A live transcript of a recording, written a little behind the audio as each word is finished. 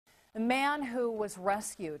The man who was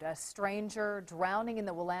rescued, a stranger drowning in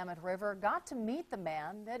the Willamette River, got to meet the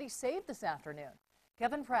man that he saved this afternoon.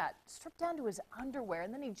 Kevin Pratt stripped down to his underwear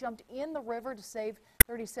and then he jumped in the river to save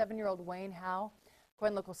 37-year-old Wayne Howe.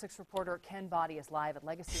 KOIN Local 6 reporter Ken Body is live at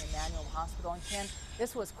Legacy Emmanuel Hospital. And Ken,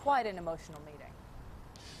 this was quite an emotional meeting.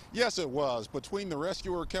 Yes, it was. Between the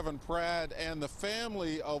rescuer Kevin Pratt and the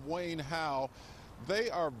family of Wayne Howe,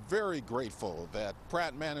 they are very grateful that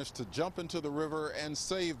Pratt managed to jump into the river and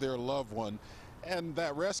save their loved one. And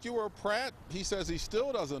that rescuer, Pratt, he says he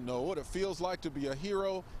still doesn't know what it feels like to be a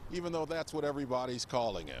hero, even though that's what everybody's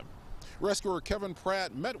calling him. Rescuer Kevin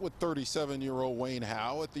Pratt met with 37-year-old Wayne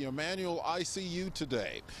Howe at the Emmanuel ICU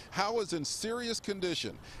today. Howe is in serious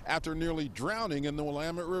condition after nearly drowning in the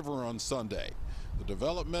Willamette River on Sunday. The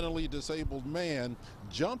developmentally disabled man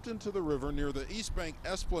jumped into the river near the East Bank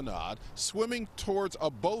Esplanade, swimming towards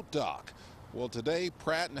a boat dock. Well, today,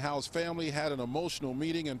 Pratt and Howe's family had an emotional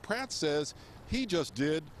meeting, and Pratt says he just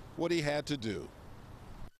did what he had to do.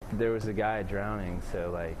 There was a guy drowning,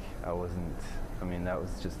 so that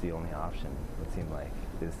was just the only option, it seemed like,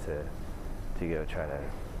 is to go try to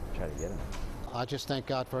get him. I just thank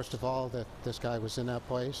God, first of all, that this guy was in that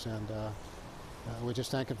place, and we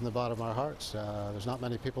just thank him from the bottom of our hearts. There's not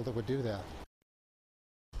many people that would do that.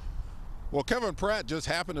 Well, Kevin Pratt just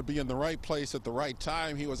happened to be in the right place at the right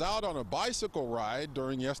time. He was out on a bicycle ride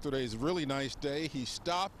during yesterday's really nice day. He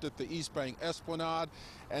stopped at the East Bank Esplanade,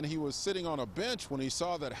 and he was sitting on a bench when he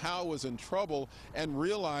saw that Howe was in trouble and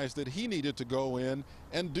realized that he needed to go in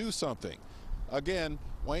and do something. Again,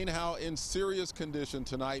 Wayne Howe in serious condition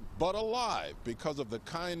tonight, but alive because of the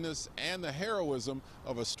kindness and the heroism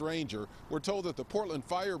of a stranger. We're told that the Portland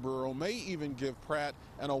Fire Bureau may even give Pratt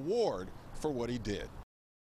an award for what he did.